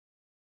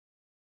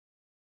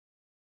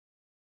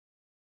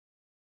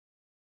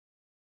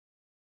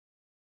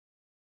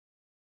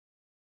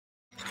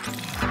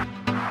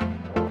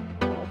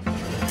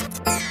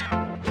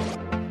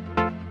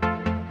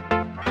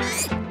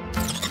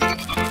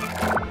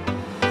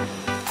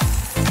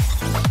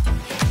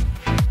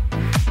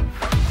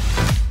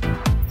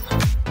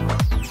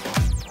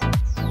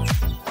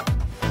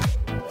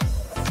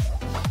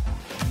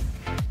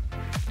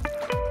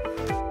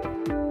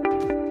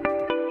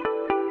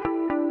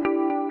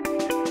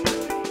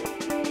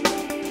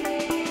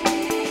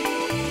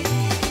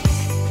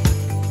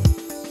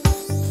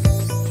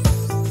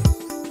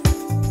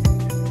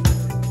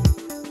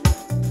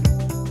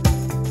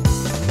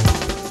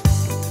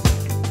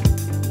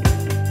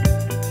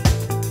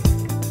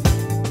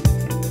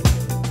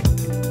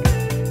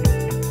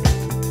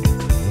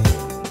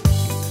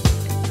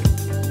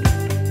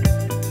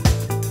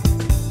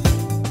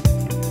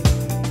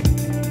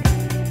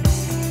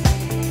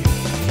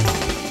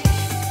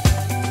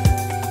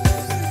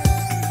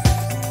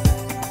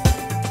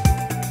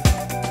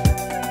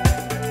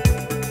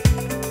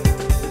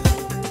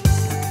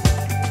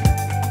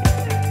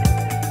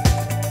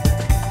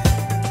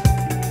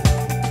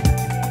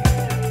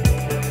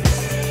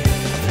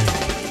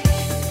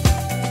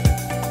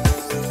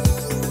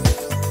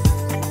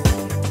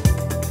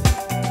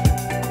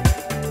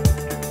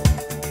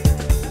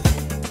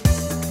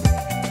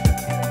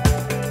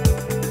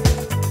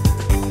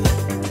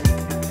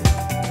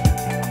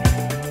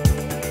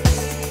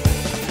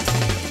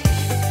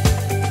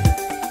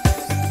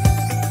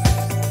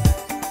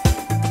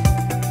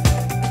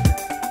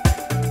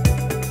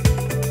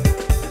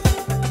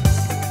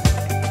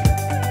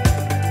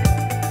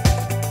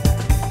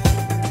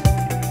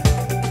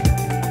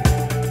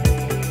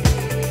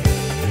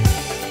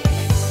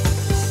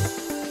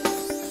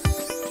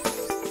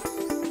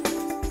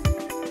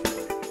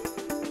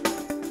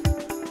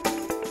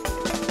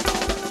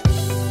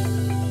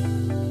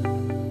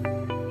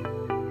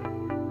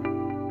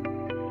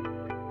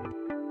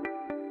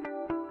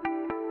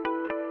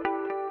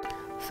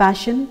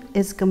Fashion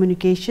is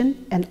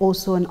communication and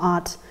also an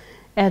art,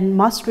 and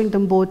mastering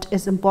them both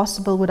is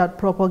impossible without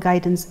proper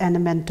guidance and a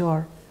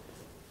mentor.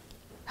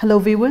 Hello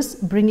viewers,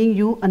 bringing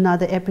you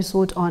another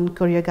episode on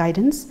career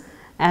guidance,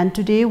 and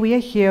today we are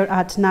here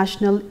at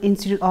National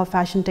Institute of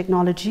Fashion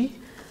Technology,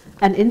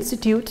 an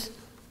institute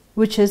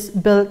which is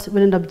built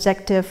with an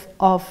objective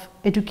of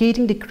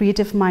educating the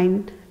creative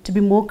mind to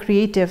be more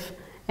creative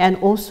and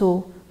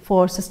also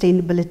for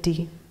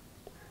sustainability.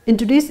 In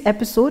today's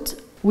episode,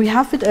 we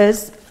have with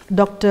us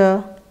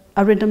Dr.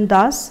 Arindam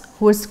Das,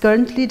 who is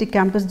currently the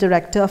campus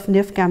director of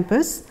NIFT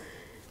campus.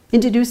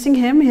 Introducing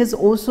him, he has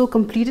also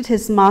completed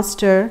his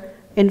master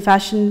in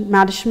fashion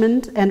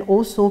management and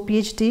also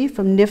PhD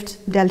from NIFT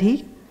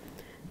Delhi.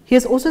 He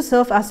has also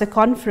served as a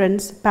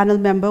conference panel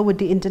member with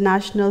the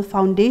International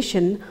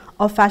Foundation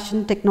of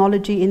Fashion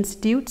Technology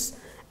Institutes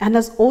and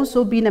has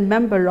also been a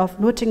member of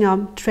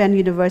Nottingham Trent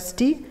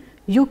University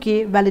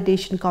UK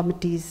validation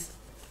committees.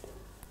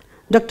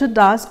 Dr.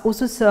 Das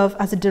also served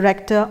as a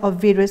director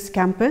of various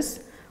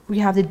campuses. We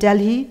have the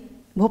Delhi,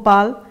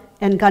 Bhopal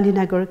and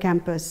Gandhinagar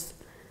campus.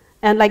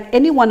 And like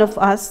any one of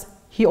us,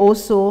 he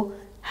also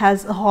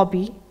has a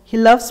hobby. He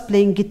loves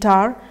playing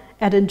guitar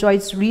and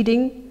enjoys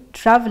reading,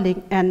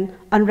 traveling and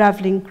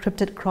unraveling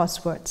cryptid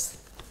crosswords.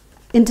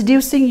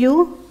 Introducing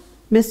you,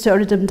 Mr.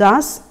 Arindam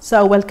Das.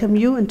 So I welcome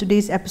you in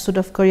today's episode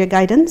of Career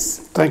Guidance.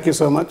 Thank you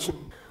so much.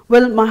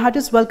 Well, my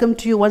heartiest welcome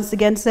to you once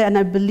again, sir, and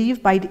I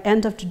believe by the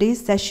end of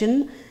today's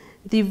session,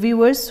 the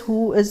viewers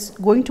who is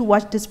going to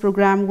watch this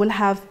program will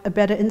have a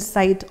better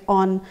insight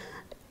on,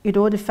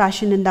 the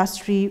fashion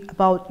industry,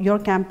 about your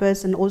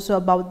campus and also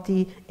about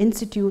the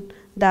institute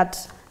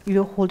that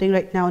you're holding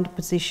right now in the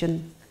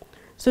position.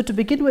 So to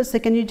begin with, sir,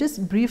 can you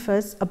just brief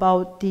us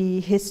about the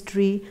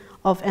history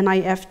of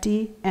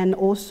NIFT and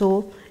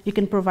also you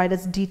can provide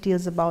us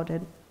details about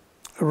it?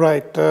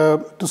 Right.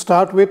 To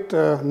start with,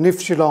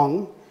 NIFT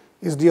Shillong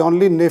is the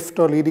only NIFT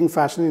or leading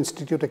fashion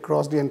institute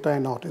across the entire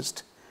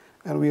Northeast,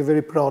 and we are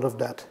very proud of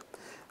that.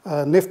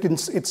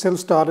 NIFT itself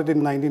started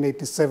in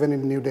 1987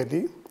 in New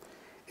Delhi.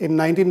 In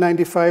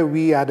 1995,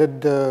 we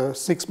added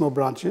 6 more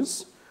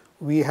branches.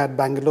 We had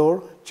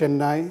Bangalore,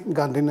 Chennai,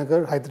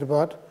 Gandhinagar,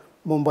 Hyderabad,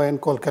 Mumbai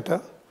and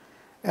Kolkata.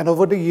 And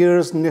over the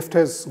years, NIFT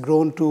has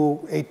grown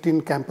to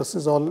 18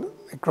 campuses all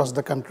across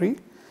the country.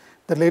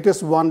 The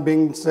latest one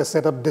being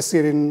set up this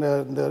year in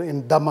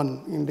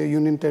Daman, in the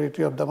Union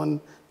Territory of Daman,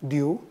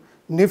 Diu.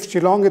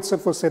 NIFT Shillong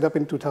itself was set up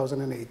in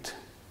 2008.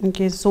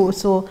 Okay,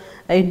 so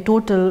in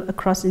total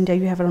across India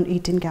you have around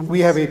 18 campuses? We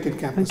have 18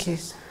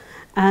 campuses. Okay.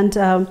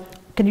 And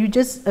can you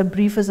just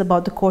brief us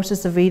about the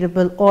courses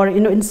available, or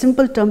in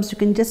simple terms you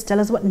can just tell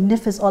us what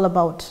NIFT is all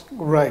about?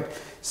 Right.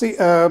 See,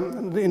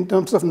 in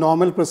terms of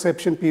normal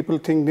perception, people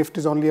think NIFT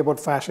is only about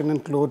fashion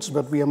and clothes,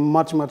 but we are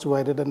much, much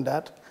wider than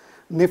that.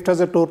 NIFT has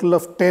a total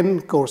of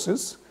 10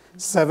 courses,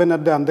 7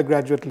 at the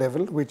undergraduate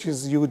level, which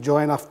is you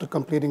join after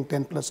completing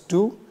 10 plus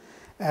 2.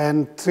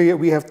 And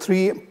we have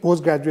 3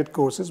 postgraduate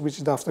courses, which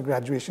is after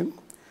graduation.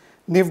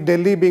 NIFT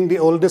Delhi, being the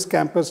oldest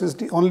campus, is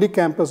the only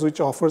campus which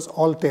offers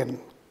all 10.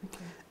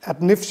 Okay. At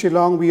NIFT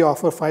Shillong, we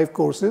offer 5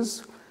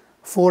 courses,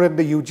 4 at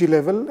the UG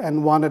level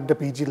and 1 at the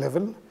PG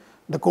level.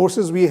 The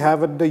courses we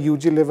have at the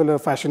UG level are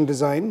fashion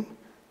design,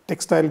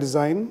 textile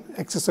design,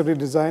 accessory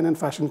design, and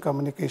fashion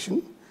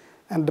communication.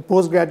 And the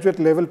postgraduate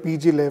level,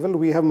 PG level,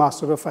 we have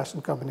Master of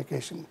Fashion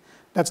Communication.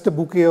 That's the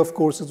bouquet of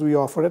courses we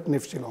offer at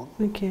NIFT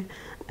Shillong. Okay.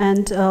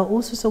 And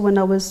also, so when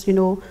I was,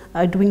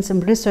 doing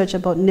some research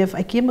about NIFT,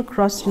 I came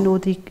across,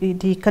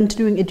 the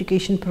continuing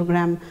education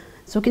program.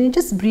 So can you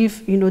just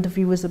brief, the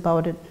viewers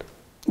about it?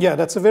 Yeah,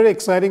 that's a very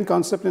exciting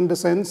concept in the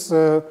sense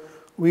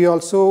we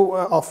also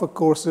offer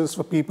courses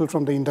for people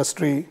from the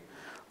industry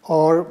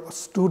or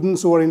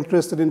students who are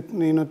interested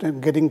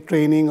in, getting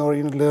training or,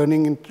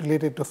 learning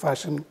related to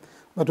fashion,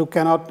 but who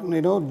cannot,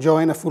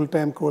 join a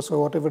full-time course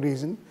for whatever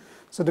reason.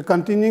 So the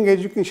continuing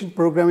education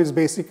program is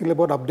basically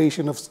about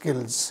updation of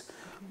skills.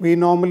 We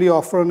normally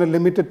offer on a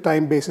limited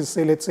time basis,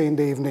 say let's say in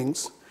the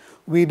evenings.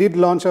 We did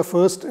launch our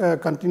first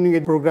continuing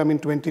ed program in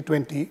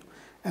 2020,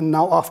 and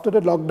now after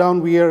the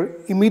lockdown we are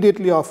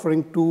immediately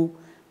offering 2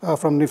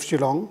 from NIFT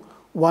Shillong.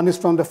 One is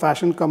from the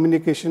fashion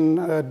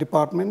communication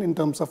department in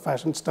terms of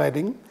fashion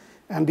styling,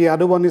 and the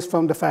other one is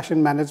from the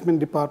fashion management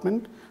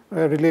department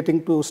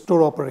relating to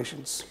store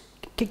operations.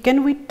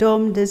 Can we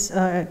term this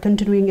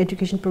continuing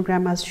education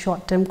program as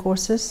short-term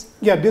courses?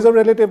 Yeah, these are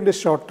relatively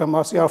short-term.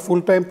 Our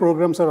full-time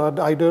programs are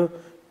either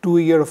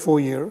 2-year or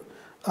 4-year.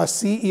 A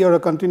CE or a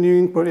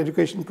continuing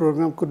education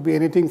program could be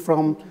anything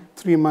from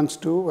 3 months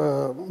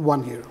to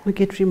 1 year.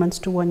 Okay, 3 months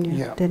to 1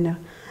 year. Yeah. Then,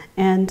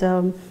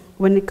 and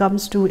when it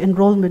comes to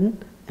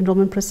enrollment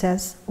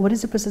process, what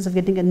is the process of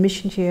getting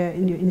admission here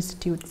in your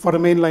institute? For the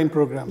mainline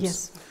programs?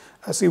 Yes.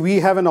 See, we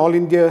have an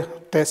all-India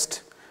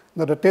test.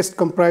 Now, the test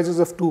comprises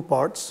of 2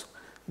 parts.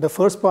 The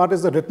first part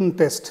is the written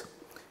test,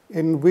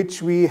 in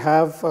which we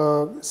have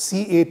a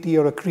CAT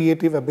or a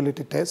creative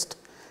ability test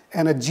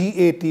and a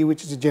GAT,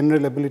 which is a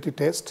general ability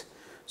test.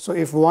 So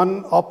if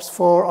one opts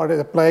for or is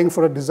applying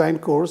for a design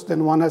course,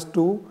 then one has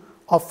to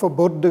opt for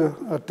both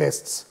the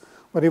tests.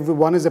 But if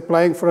one is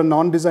applying for a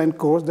non-design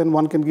course, then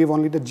one can give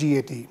only the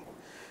GAT.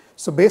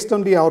 So based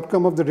on the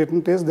outcome of the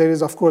written test, there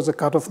is of course a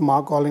cutoff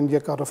mark, all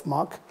India cutoff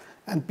mark.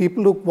 And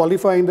people who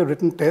qualify in the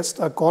written test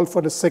are called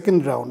for the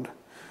second round.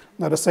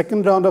 Now the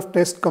second round of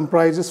test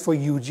comprises for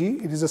UG,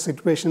 it is a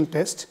situation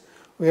test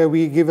where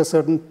we give a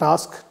certain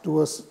task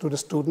to the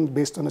student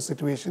based on a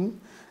situation.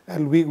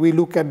 And we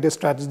look at their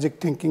strategic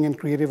thinking and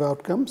creative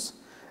outcomes.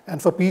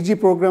 And for PG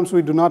programs,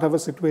 we do not have a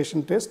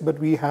situation test, but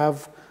we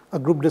have a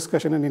group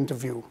discussion and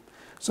interview.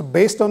 So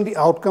based on the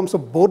outcomes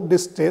of both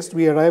this test,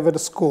 we arrive at a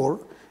score,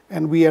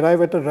 and we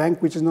arrive at a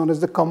rank which is known as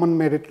the common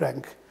merit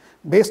rank.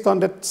 Based on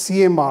that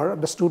CMR,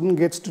 the student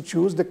gets to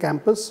choose the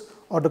campus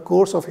or the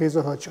course of his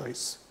or her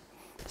choice.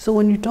 So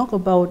when you talk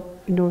about,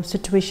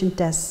 situation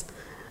tests,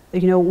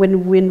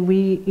 when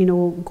we,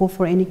 go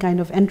for any kind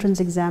of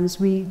entrance exams,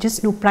 we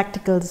just know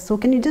practicals. So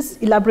can you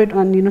just elaborate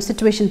on,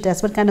 situation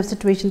tests? What kind of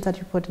situations that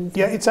you put in?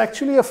 Yeah, it's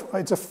actually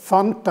it's a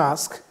fun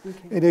task.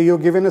 Okay. You're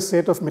given a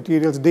set of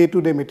materials,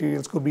 day-to-day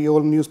materials, could be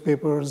old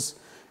newspapers,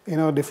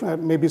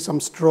 different, maybe some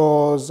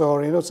straws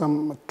or,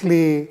 some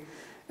clay.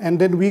 And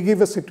then we give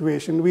a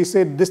situation. We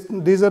say,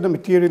 these are the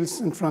materials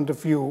in front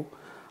of you.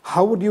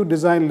 How would you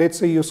design, let's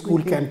say, your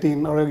school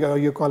canteen or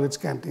your college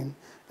canteen?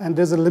 And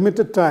there's a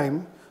limited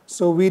time.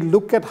 So we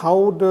look at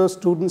how the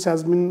students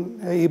has been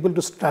able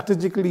to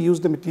strategically use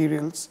the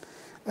materials.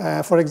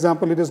 For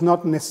example, it is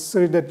not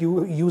necessary that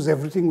you use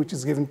everything which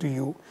is given to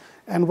you.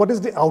 And what is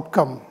the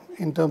outcome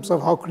in terms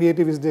of how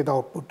creative is that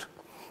output?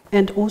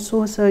 And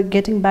also, sir,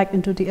 getting back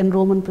into the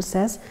enrollment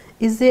process,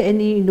 is there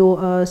any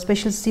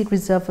special seat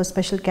reserved for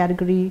special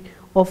category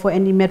or for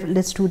any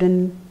merit-less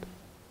student?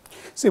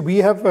 See, we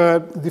have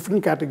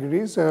different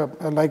categories.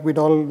 Like with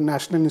all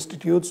national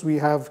institutes, we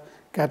have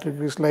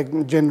categories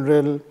like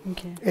general,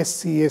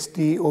 SC,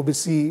 ST,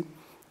 OBC,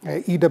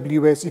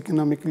 EWS,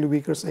 economically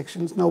weaker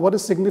sections. Now, what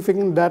is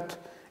significant that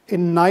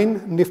in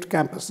 9 NIFT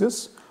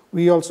campuses,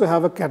 we also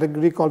have a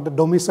category called the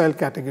domicile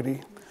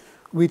category,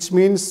 which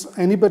means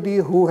anybody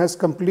who has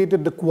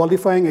completed the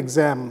qualifying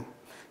exam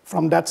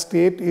from that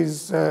state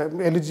is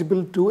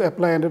eligible to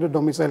apply under the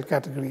domicile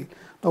category.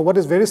 Now, what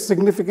is very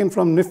significant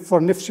for NIFT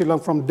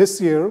Shillong from this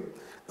year,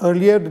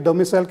 earlier the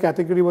domicile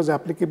category was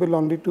applicable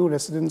only to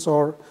residents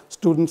or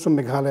students from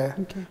Meghalaya.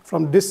 Okay.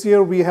 From this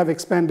year, we have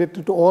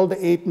expanded to all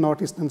the 8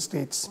 northeastern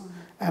states.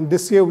 And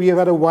this year, we have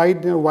had a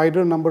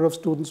wider number of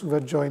students who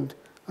have joined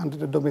under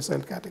the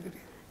domicile category.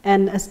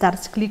 And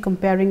statistically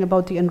comparing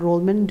about the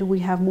enrollment, do we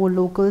have more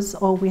locals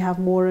or we have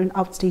more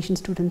outstation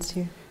students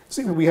here?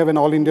 See, we have an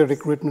all India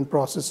recruitment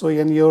process. So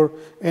your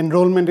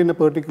enrollment in a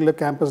particular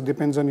campus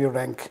depends on your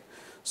rank.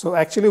 So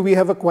actually, we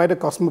have quite a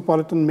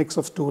cosmopolitan mix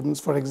of students.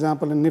 For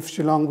example, in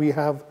NIFT Shillong, we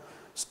have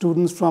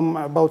students from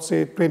about,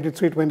 say,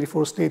 23,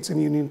 24 states and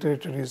union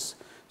territories.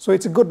 So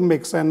it's a good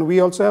mix. And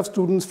we also have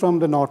students from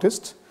the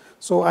Northeast.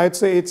 So I'd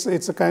say it's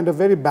a kind of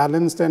very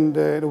balanced and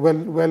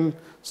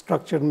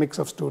well-structured mix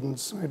of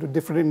students,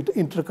 different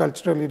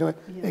intercultural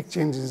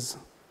exchanges.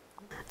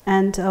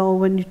 And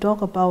when you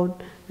talk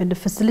about the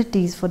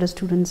facilities for the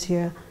students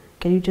here,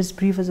 can you just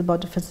brief us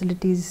about the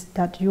facilities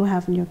that you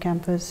have in your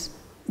campus?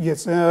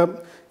 Yes,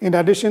 in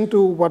addition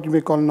to what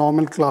we call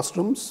normal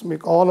classrooms,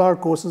 all our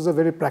courses are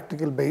very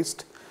practical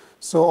based.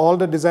 So all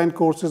the design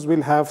courses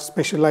will have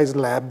specialized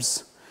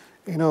labs.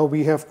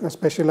 We have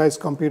specialized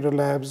computer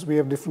labs, we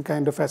have different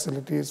kind of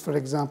facilities. For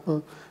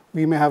example,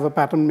 we may have a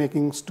pattern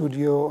making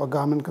studio, a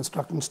garment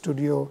construction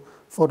studio,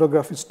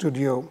 photography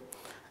studio.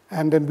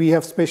 And then we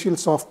have special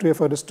software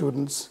for the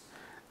students.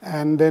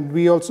 And then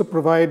we also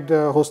provide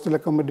hostel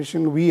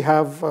accommodation. We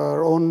have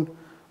our own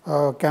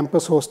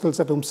campus hostels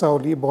at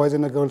Umsauli, boys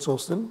and a girls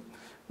hostel.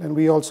 Then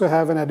we also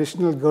have an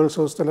additional girls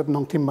hostel at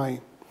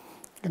Nongtimai.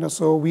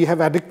 So we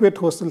have adequate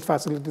hostel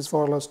facilities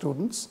for all our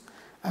students.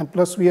 And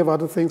plus we have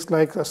other things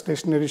like a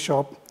stationery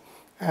shop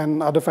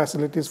and other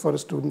facilities for the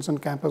students on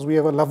campus. We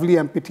have a lovely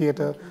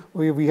amphitheater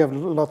where we have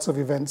lots of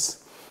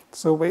events.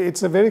 So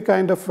it's a very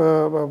kind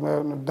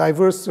of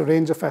diverse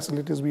range of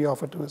facilities we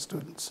offer to the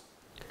students.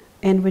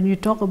 And when you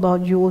talk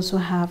about, you also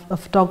have a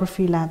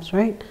photography labs,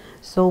 right?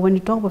 So when you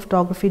talk about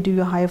photography, do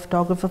you hire a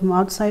photographer from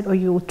outside or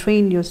you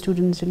train your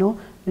students, when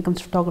it comes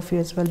to photography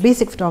as well,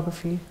 basic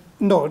photography?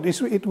 No,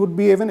 it would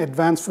be even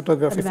advanced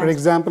photography. For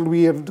example,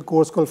 we have the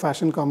course called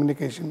Fashion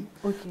Communication.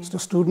 Okay. So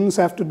students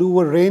have to do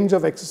a range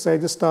of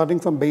exercises starting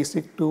from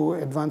basic to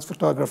advanced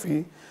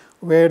photography,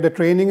 where the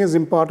training is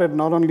imparted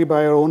not only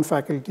by our own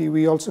faculty,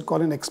 we also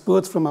call in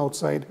experts from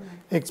outside,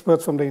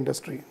 experts from the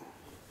industry.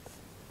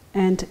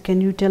 And can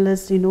you tell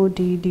us,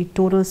 the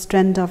total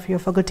strength of your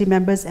faculty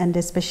members and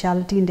their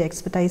specialty in the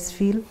expertise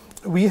field?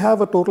 We have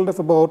a total of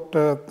about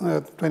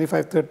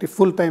 25-30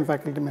 full-time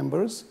faculty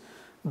members.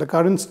 The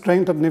current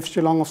strength at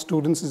NIFT Shillong of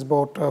students is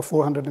about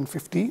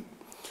 450.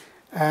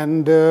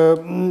 And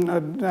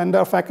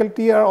our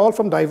faculty are all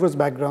from diverse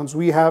backgrounds.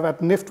 We have, at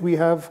NIFT, we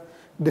have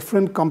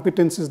different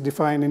competencies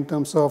defined in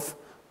terms of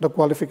the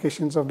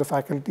qualifications of the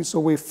faculty.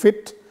 So we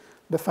fit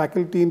the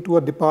faculty into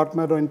a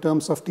department or in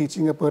terms of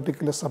teaching a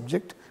particular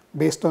subject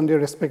based on their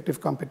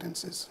respective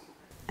competencies.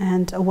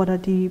 And what are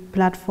the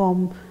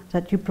platform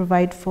that you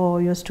provide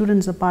for your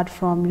students apart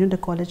from the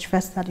college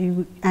fest that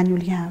you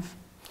annually have?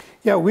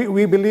 Yeah,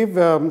 we believe,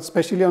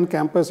 especially on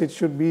campus, it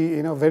should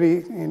be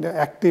very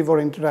active or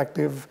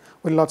interactive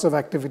with lots of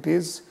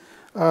activities.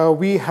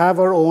 We have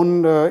our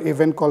own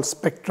event called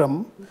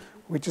Spectrum,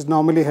 which is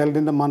normally held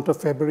in the month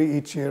of February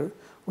each year,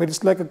 where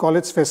it's like a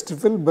college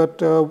festival,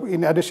 but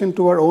in addition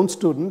to our own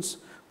students,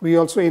 we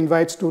also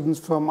invite students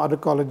from other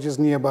colleges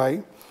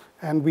nearby,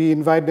 and we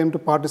invite them to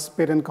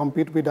participate and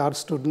compete with our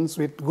students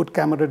with good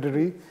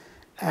camaraderie.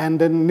 And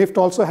then NIFT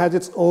also has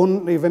its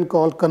own event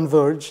called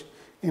Converge,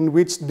 in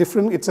which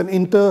it's an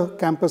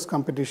inter-campus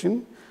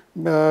competition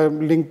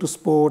linked to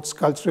sports,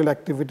 cultural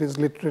activities,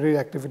 literary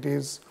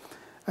activities.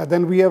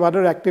 Then we have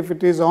other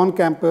activities on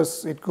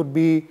campus. It could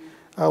be,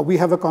 we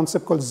have a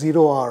concept called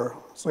 0R.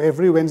 So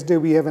every Wednesday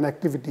we have an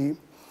activity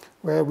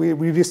where we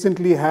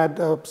recently had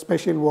a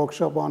special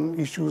workshop on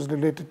issues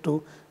related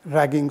to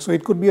ragging. So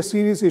it could be a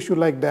serious issue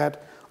like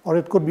that, or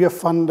it could be a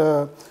fun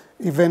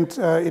event.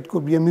 It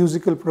could be a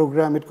musical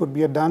program. It could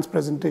be a dance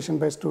presentation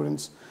by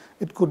students.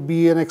 It could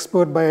be an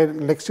expert by a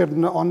lecture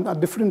on a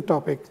different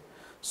topic.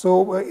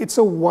 So it's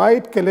a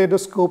wide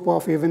kaleidoscope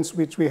of events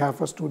which we have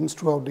for students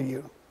throughout the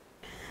year.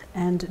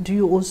 And do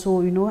you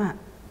also,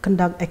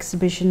 conduct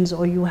exhibitions,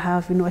 or you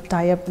have, a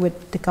tie-up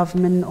with the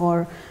government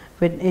or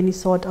with any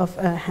sort of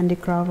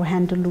handicraft or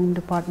handloom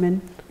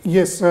department?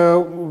 Yes,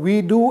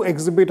 we do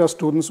exhibit our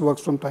students'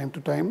 works from time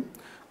to time.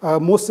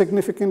 Most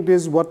significant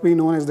is what we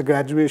know as the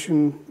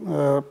graduation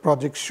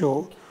project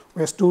show,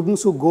 where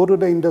students who go to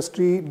the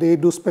industry, they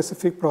do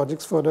specific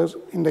projects for us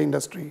in the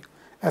industry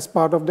as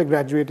part of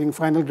the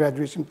final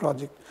graduation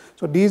project.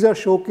 So these are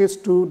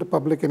showcased to the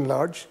public in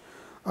large.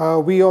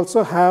 We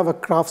also have a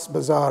crafts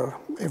bazaar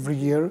every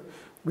year,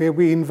 where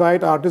we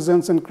invite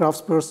artisans and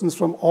craftspersons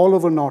from all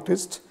over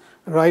Northeast,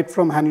 right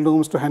from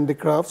handlooms to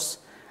handicrafts.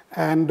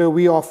 And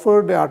we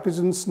offer the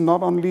artisans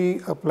not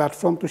only a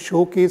platform to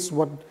showcase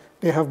what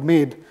they have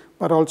made,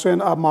 but also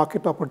a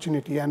market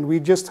opportunity. And we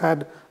just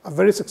had a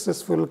very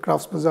successful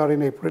crafts bazaar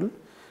in April.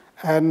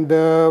 And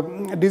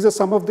these are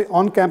some of the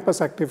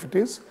on-campus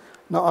activities.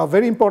 Now, a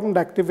very important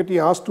activity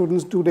our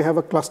students do, they have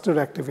a cluster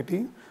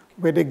activity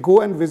where they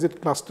go and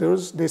visit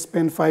clusters. They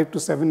spend 5 to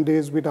 7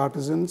 days with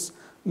artisans,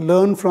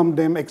 learn from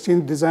them,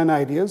 exchange design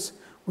ideas,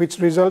 which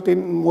result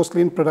in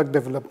mostly in product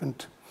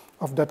development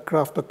of that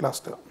craft or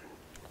cluster.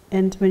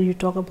 And when you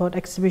talk about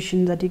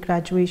exhibitions at the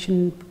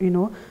graduation,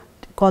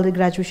 call it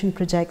graduation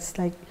projects,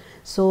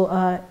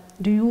 so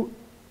do you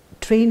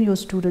train your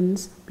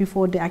students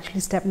before they actually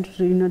step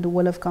into the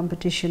world of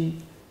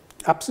competition?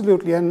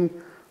 Absolutely, and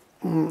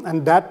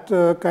that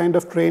kind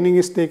of training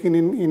is taken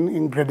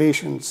in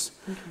gradations.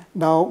 Okay.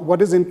 Now,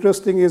 what is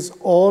interesting is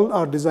all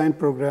our design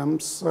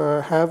programs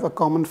have a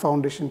common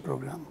foundation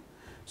program.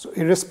 So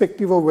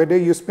irrespective of whether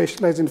you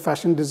specialize in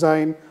fashion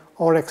design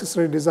or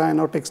accessory design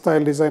or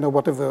textile design or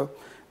whatever,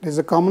 there's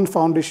a common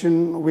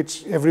foundation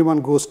which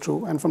everyone goes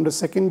through, and from the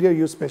second year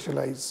you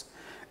specialize.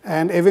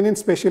 And even in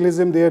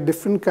specialism, there are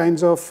different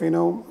kinds of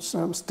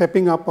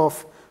stepping up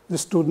of the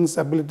students'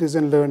 abilities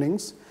and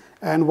learnings.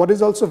 And what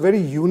is also very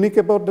unique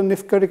about the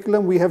NIFT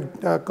curriculum, we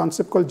have a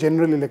concept called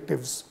general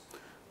electives,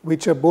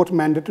 which are both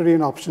mandatory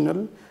and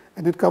optional.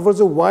 And it covers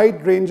a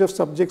wide range of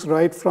subjects,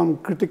 right from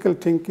critical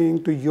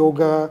thinking to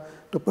yoga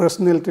to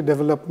personality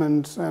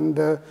development.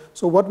 And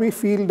so what we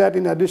feel that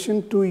in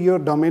addition to your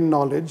domain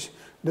knowledge,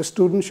 the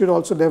student should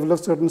also develop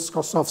certain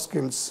soft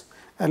skills.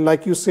 And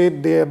like you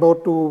said, they're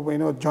about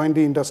to join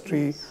the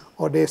industry,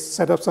 or they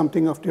set up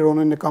something of their own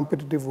in a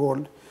competitive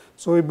world.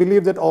 So we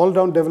believe that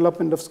all-round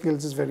development of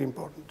skills is very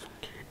important.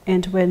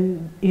 And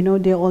when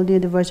they're already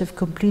at the verge of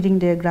completing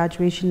their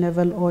graduation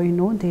level, or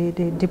their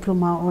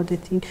diploma or the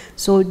thing,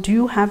 so do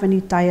you have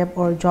any tie-up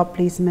or job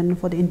placement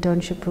for the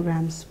internship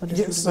programs for the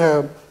students?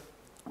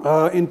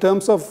 Yes, in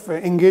terms of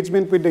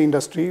engagement with the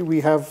industry,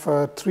 we have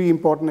 3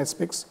 important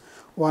aspects.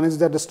 One is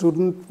that the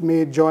student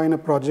may join a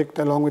project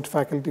along with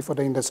faculty for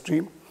the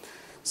industry.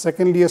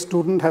 Secondly, a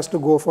student has to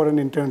go for an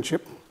internship.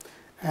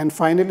 And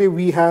finally,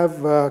 we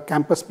have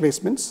campus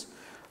placements.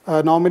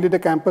 Normally, the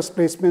campus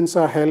placements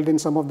are held in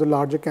some of the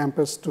larger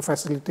campuses to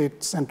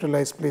facilitate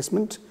centralized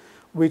placement,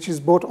 which is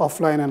both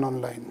offline and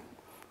online.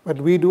 But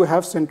we do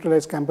have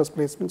centralized campus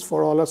placements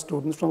for all our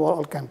students from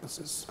all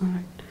campuses. All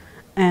right.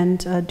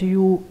 And do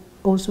you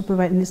also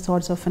provide any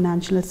sorts of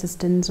financial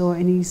assistance or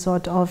any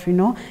sort of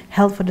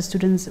help for the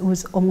students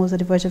who's almost at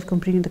the verge of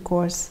completing the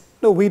course?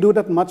 No, we do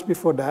that much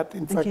before that.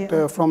 In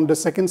fact, from the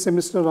second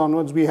semester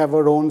onwards, we have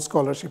our own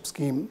scholarship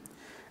scheme.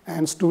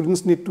 And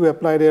students need to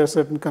apply. There are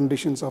certain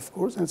conditions, of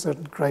course, and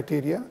certain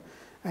criteria.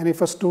 And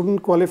if a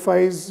student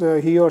qualifies,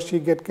 he or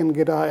she can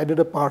get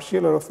either a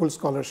partial or a full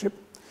scholarship.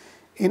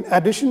 In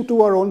addition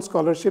to our own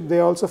scholarship, there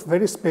are also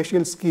very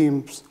special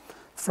schemes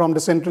from the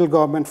central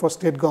government for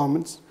state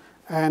governments,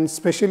 and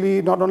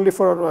especially not only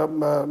for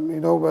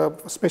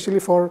especially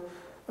for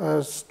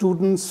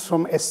students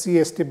from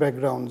SC, ST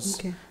backgrounds.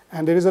 Okay.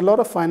 And there is a lot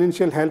of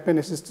financial help and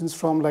assistance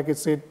from, like I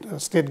said,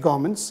 state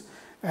governments.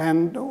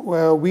 And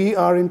we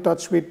are in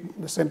touch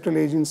with the central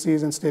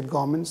agencies and state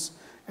governments,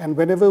 And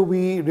whenever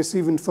we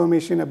receive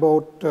information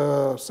about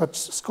such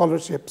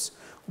scholarships,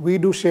 we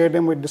do share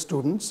them with the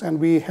students and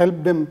we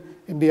help them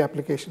in the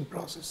application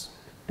process.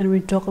 And we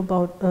talk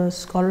about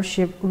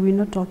scholarship, we're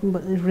not talking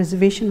about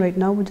reservation right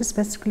now. We just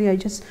basically, I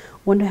just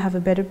want to have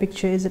a better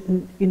picture. Is it,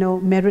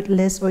 merit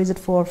list, or is it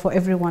for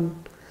everyone?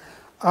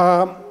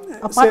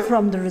 Apart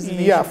from the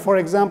reservation. Yeah, for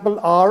example,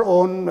 our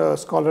own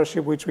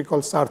scholarship, which we call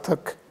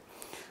Sarthak,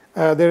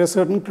 there are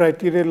certain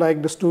criteria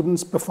like the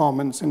student's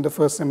performance in the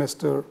first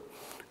semester,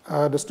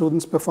 the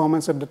student's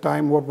performance at the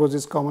time, what was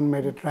his common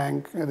merit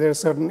rank, there are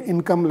certain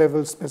income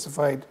levels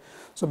specified.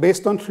 So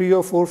based on 3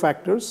 or 4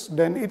 factors,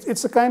 then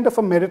it's a kind of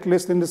a merit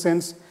list in the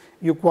sense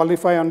you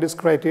qualify on this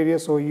criteria,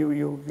 so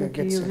you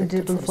get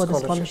selected for the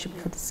scholarship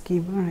for the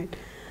scheme. All right.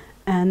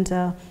 And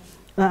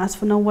as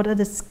for now, what are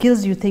the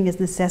skills you think is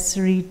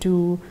necessary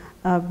to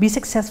be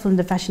successful in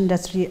the fashion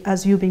industry,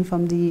 as you being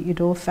from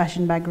the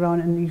fashion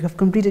background and you have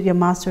completed your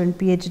master and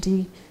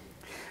PhD?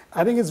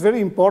 I think it's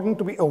very important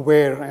to be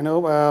aware.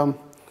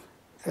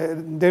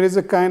 There is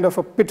a kind of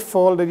a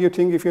pitfall that you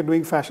think if you're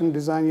doing fashion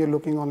design, you're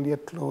looking only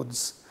at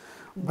clothes.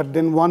 But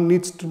then one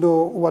needs to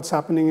know what's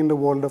happening in the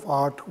world of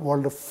art,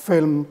 world of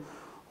film,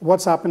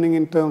 what's happening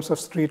in terms of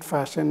street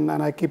fashion.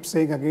 And I keep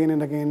saying again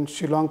and again,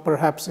 Shillong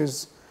perhaps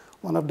is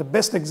one of the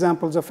best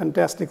examples of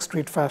fantastic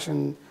street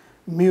fashion,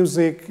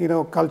 music,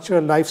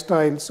 culture,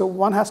 lifestyle. So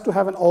one has to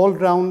have an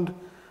all-round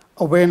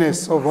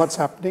awareness of what's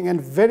happening. And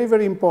very,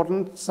 very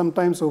important,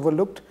 sometimes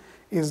overlooked,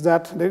 is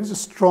that there is a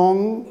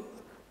strong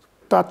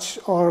touch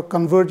or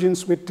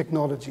convergence with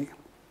technology.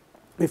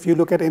 If you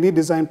look at any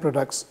design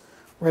products,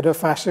 whether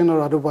fashion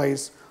or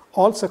otherwise,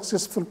 all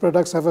successful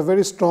products have a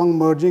very strong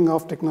merging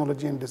of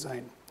technology and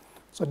design.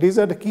 So these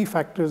are the key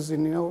factors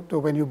to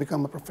when you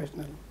become a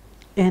professional.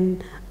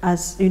 And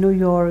as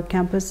your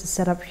campus is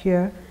set up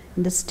here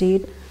in the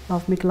state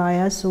of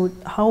Meghalaya, so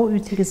how you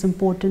think it's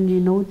important,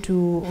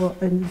 to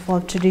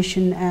involve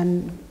tradition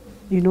and,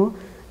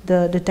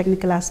 the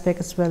technical aspect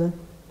as well,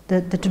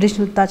 the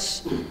traditional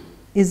touch.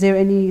 Is there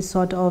any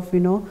sort of,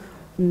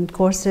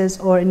 courses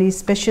or any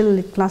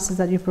special classes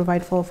that you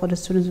provide for the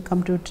students who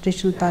come to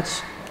traditional touch?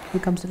 When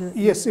it comes to the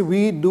yes,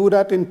 we do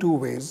that in 2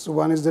 ways.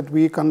 One is that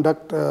we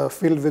conduct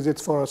field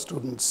visits for our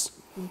students.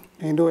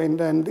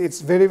 And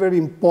it's very, very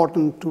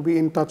important to be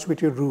in touch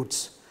with your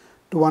roots,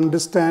 to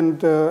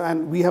understand,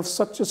 and we have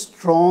such a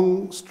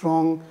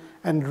strong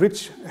and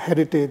rich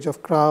heritage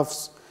of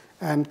crafts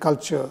and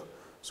culture.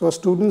 So our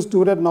students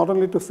do that not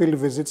only to field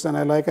visits, and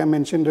like I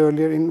mentioned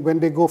earlier, when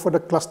they go for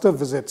the cluster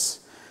visits,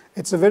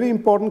 it's a very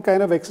important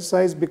kind of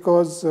exercise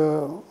because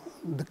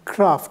the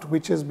craft,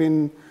 which has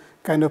been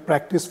kind of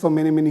practiced for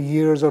many, many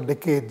years or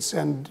decades,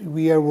 and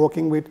we are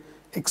working with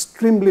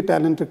extremely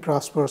talented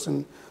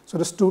craftsperson. So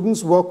the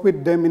students work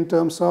with them in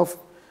terms of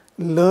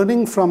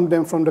learning from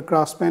them, from the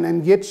craftsmen,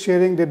 and yet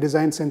sharing their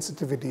design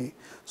sensitivity,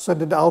 so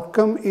that the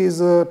outcome is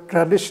a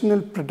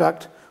traditional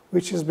product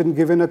which has been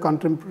given a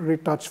contemporary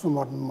touch for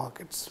modern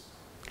markets.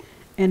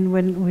 And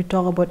when we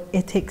talk about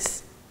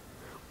ethics,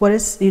 what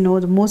is the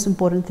most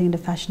important thing in the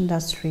fashion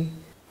industry?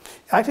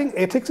 I think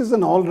ethics is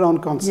an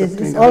all-round concept.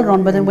 Yes, it's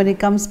all-round, but then when it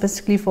comes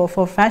specifically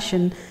for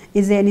fashion,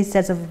 is there any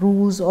sets of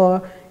rules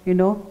or,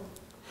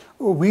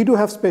 We do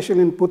have special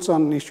inputs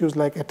on issues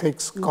like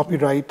ethics,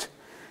 copyright,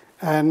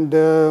 and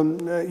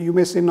you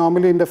may say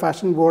normally in the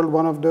fashion world,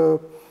 one of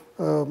the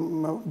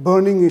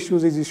burning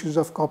issues is issues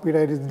of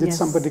copyright. Did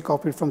somebody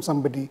copy from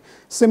somebody?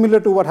 Similar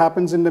to what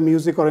happens in the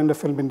music or in the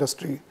film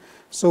industry.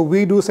 So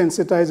we do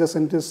sensitize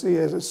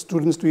as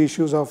students to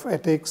issues of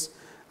ethics,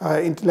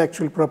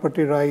 intellectual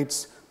property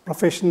rights,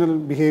 professional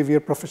behavior,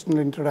 professional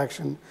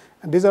interaction,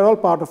 and these are all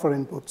part of our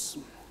inputs.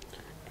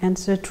 And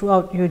so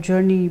throughout your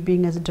journey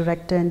being as a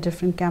director in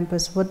different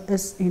campus, what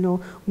is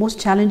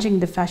most challenging in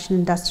the fashion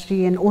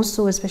industry, and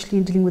also especially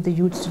in dealing with the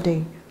youths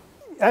today?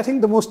 I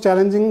think the most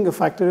challenging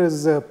factor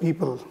is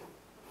people,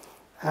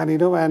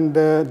 and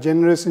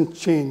generation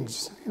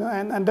change,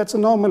 and that's a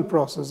normal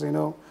process.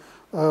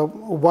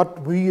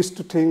 What we used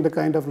to think, the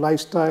kind of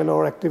lifestyle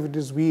or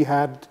activities we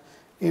had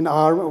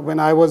when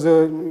I was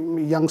a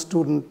young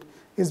student,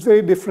 is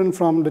very different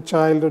from the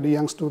child or the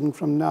young student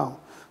from now.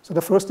 So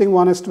the first thing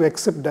one is to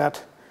accept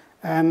that,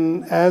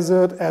 and as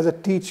a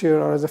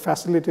teacher or as a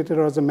facilitator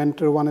or as a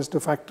mentor, one is to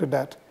factor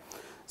that.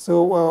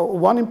 So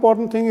one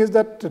important thing is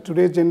that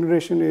today's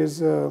generation is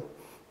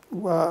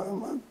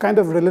kind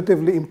of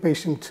relatively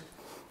impatient.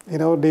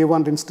 They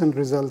want instant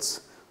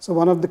results. So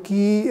one of the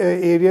key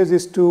areas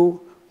is to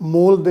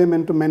mold them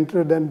and to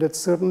mentor them, that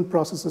certain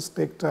processes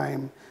take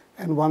time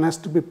and one has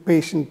to be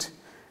patient.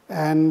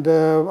 And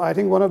I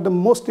think one of the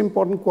most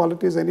important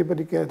qualities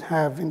anybody can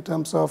have in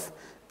terms of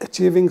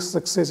achieving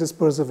success is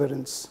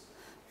perseverance.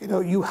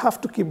 You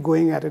have to keep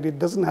going at it. It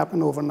doesn't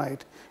happen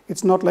overnight.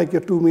 It's not like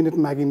your 2-minute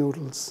Maggi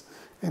noodles.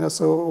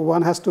 So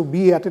one has to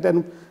be at it,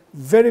 and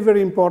very,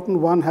 very important,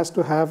 one has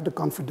to have the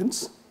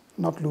confidence,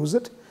 not lose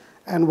it,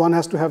 and one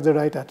has to have the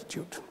right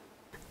attitude.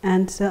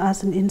 And so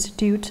as an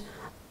institute,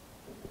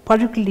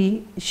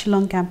 particularly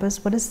Shillong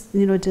campus, what is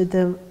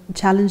the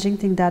challenging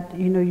thing that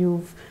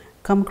you've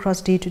come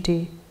across day to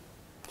day?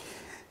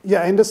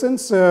 Yeah, in the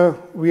sense,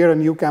 we are a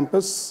new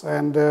campus,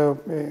 and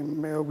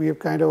we have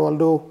kind of,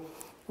 although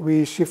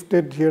we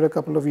shifted here a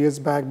couple of years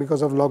back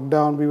because of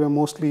lockdown, we were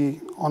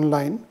mostly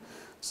online.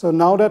 So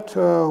now that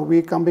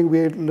we're coming,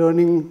 we're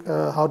learning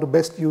how to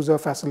best use our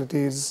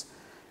facilities.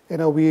 You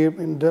know,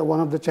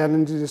 one of the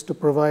challenges is to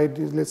provide,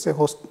 let's say,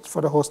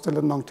 for the hostel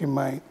in Nong Tim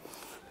Mai,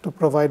 to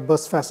provide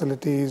bus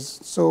facilities,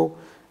 so,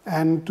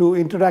 and to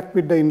interact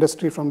with the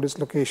industry from this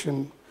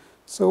location.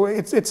 So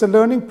it's a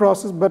learning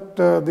process, but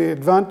the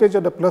advantage or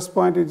the plus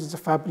point is it's a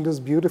fabulous,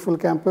 beautiful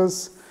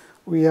campus.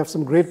 We have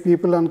some great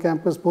people on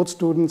campus, both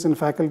students and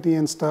faculty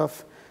and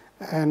staff,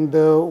 and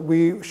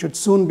we should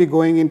soon be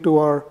going into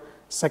our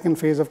second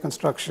phase of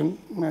construction.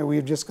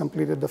 We've just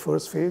completed the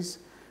first phase,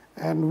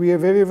 and we are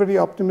very, very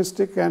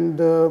optimistic. And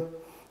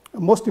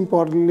most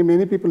importantly,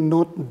 many people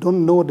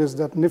don't know this,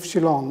 that NIFT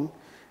Shillong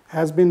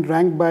has been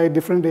ranked by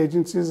different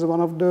agencies as one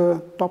of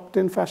the top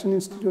 10 fashion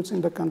institutes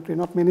in the country.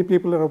 Not many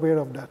people are aware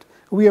of that.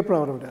 We are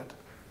proud of that.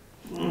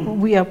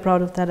 We are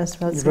proud of that as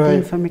well. So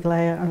Right. from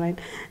Meghalaya, all right.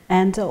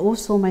 And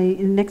also, my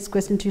next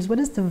question to you is: what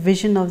is the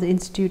vision of the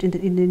institute in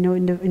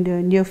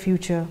the near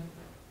future?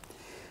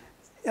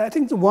 I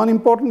think the one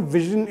important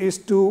vision is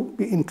to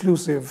be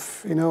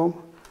inclusive. You know,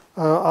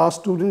 our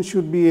students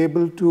should be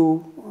able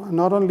to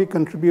not only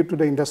contribute to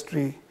the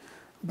industry,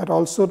 but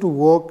also to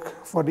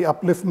work for the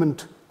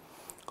upliftment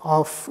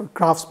of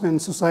craftsmen,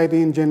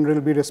 society in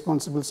general, be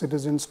responsible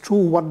citizens through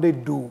what they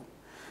do,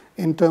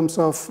 in terms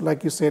of,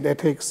 like you said,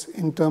 ethics,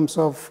 in terms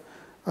of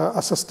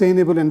a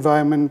sustainable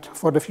environment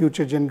for the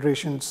future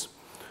generations.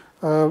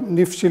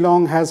 NIFT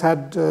Shillong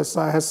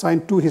has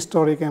signed 2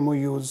 historic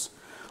MOUs,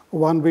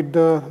 one with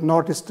the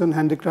Northeastern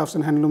Handicrafts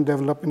and Handloom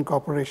Development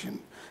Corporation,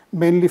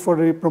 mainly for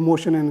the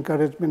promotion and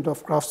encouragement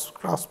of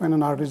craftsmen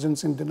and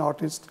artisans in the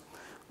Northeast.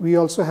 We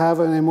also have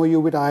an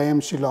MOU with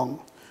IIM Shillong,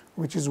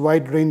 which is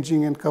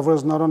wide-ranging and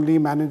covers not only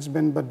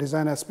management but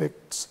design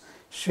aspects,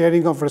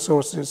 sharing of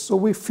resources. So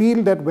we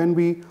feel that when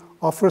we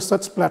offer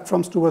such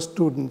platforms to our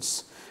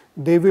students,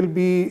 they will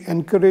be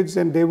encouraged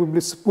and they will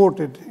be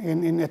supported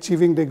in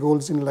achieving their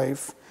goals in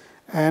life,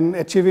 and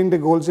achieving the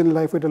goals in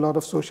life with a lot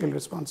of social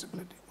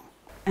responsibility.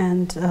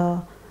 And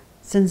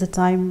since the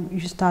time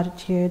you started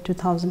here,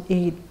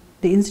 2008,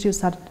 the institute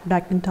started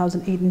back in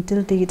 2008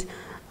 until date,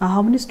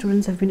 how many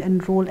students have been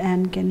enrolled,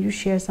 and can you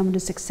share some of the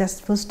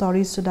successful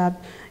stories so that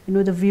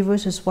the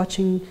viewers who's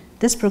watching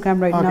this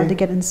program right now, they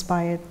get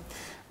inspired?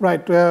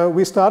 Right.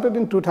 We started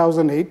in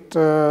 2008.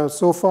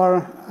 So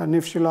far,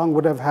 NIFT Shillong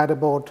would have had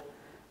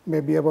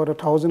maybe about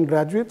 1,000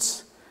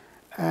 graduates,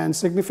 and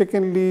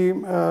significantly,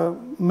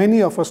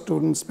 many of our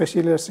students,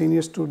 especially our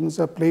senior students,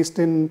 are placed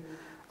in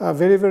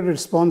very, very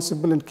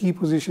responsible and key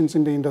positions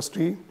in the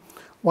industry.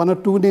 One or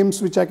two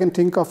names which I can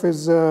think of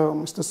is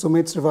Mr.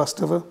 Sumit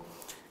Srivastava.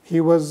 He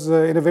was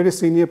in a very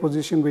senior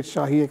position with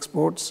Shahi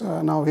Exports.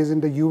 Now he's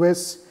in the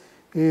US.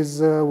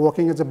 He's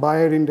working as a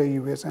buyer in the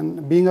US,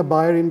 and being a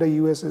buyer in the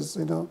US is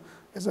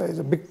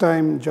a big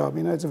time job.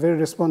 It's a very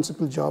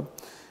responsible job.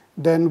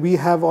 Then we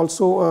have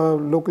also a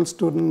local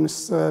student,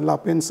 Ms.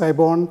 Lapin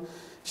Saiborn.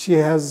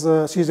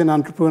 She's an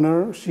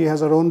entrepreneur. She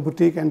has her own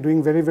boutique and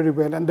doing very, very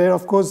well. And there are,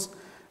 of course,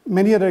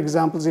 many other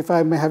examples. If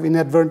I may have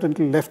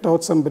inadvertently left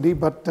out somebody,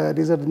 but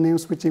these are the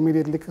names which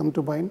immediately come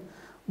to mind.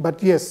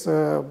 But yes,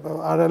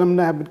 our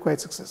alumni have been quite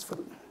successful.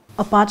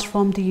 Apart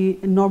from the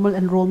normal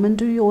enrollment,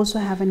 do you also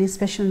have any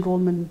special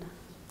enrollment?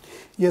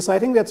 Yes, I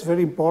think that's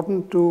very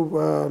important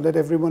to let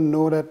everyone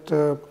know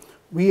that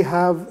we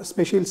have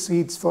special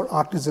seats for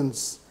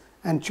artisans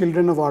and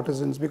children of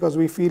artisans, because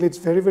we feel it's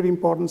very, very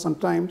important.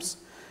 Sometimes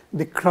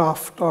the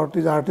craft or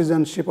the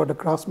artisanship or the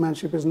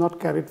craftsmanship is not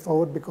carried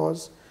forward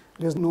because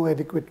there's no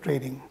adequate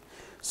training.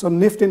 So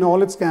NIFT, in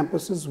all its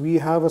campuses, we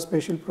have a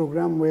special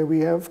program where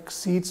we have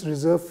seats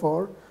reserved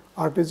for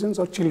artisans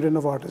or children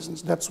of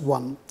artisans. That's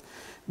one.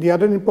 The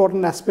other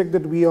important aspect,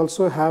 that we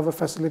also have a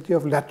facility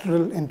of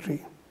lateral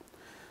entry.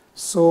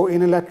 So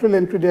in a lateral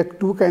entry, there are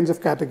 2 kinds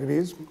of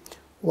categories.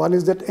 One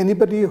is that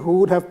anybody who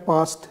would have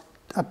passed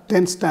a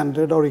 10th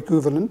standard or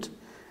equivalent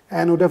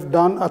and would have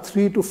done a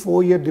 3 to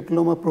 4 year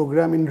diploma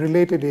program in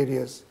related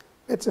areas.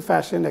 Let's say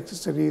fashion,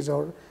 accessories,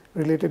 or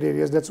related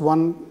areas. That's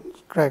one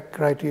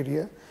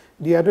criteria.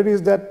 The other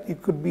is that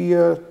it could be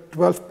a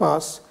 12th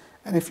pass,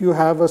 and if you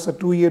have a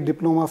 2-year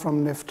diploma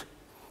from NIFT,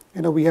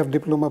 we have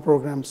diploma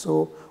programs.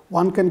 So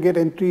one can get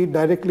entry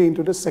directly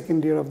into the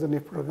 2nd year of the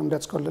NIFT program.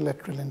 That's called the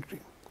lateral entry.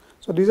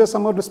 So these are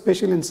some of the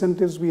special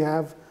incentives we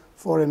have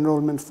for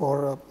enrollment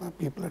for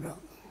people around.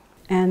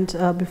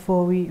 And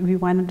before we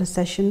wind up the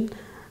session,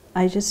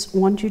 I just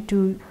want you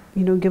to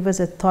give us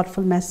a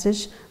thoughtful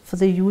message for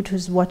the youth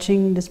who's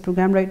watching this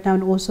program right now,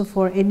 and also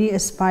for any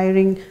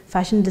aspiring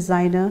fashion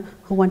designer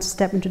who wants to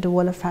step into the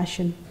world of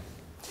fashion.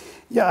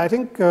 Yeah, I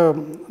think the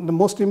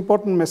most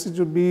important message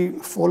would be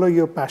follow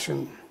your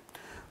passion.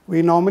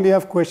 We normally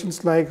have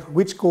questions like,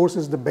 which course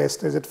is the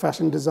best? Is it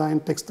fashion design,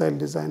 textile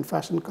design,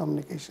 fashion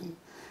communication?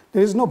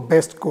 There is no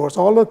best course.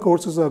 All the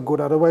courses are good,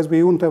 otherwise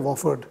we wouldn't have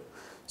offered.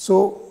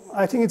 So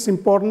I think it's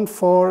important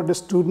for the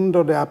student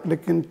or the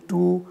applicant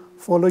to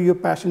follow your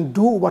passion,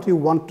 do what you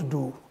want to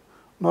do.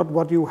 not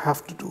what you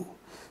have to do.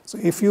 So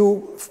if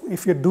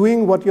you're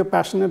doing what you're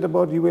passionate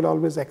about, you will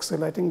always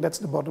excel. I think that's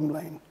the bottom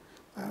line.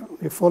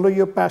 You follow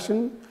your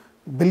passion,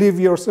 believe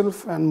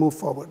yourself, and move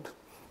forward.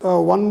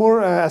 One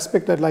more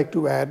aspect I'd like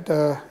to add,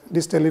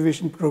 these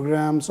television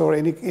programs or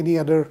any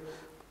other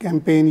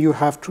campaign you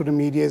have through the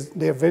media,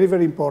 they're very,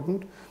 very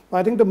important. But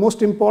I think the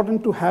most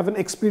important to have an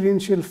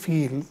experiential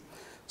feel.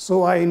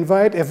 So I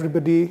invite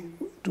everybody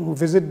to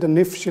visit the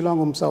NIFT Shillong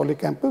Umsauli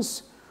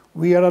campus.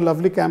 We are a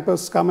lovely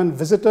campus. Come and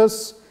visit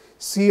us,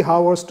 see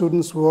how our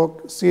students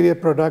work, see their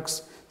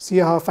products, see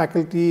how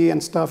faculty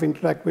and staff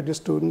interact with the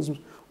students,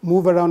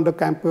 move around the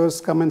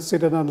campus, come and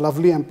sit in a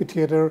lovely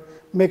amphitheater,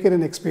 make it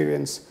an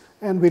experience,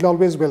 and we'll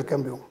always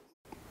welcome you.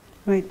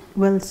 Right.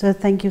 Well, sir,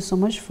 thank you so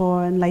much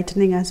for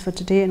enlightening us for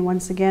today, and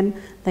once again,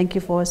 thank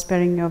you for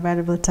sparing your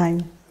valuable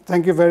time.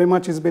 Thank you very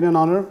much. It's been an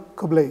honor.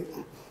 Kublai.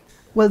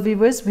 Well,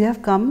 viewers, we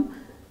have come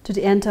to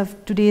the end of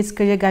today's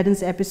career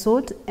guidance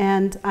episode,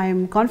 and I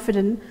am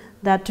confident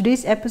that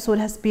today's episode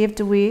has paved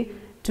the way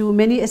to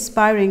many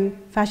aspiring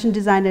fashion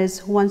designers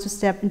who want to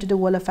step into the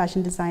world of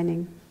fashion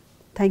designing.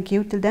 Thank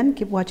you. Till then,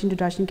 keep watching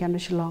Doordarshan Camera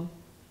Shillong.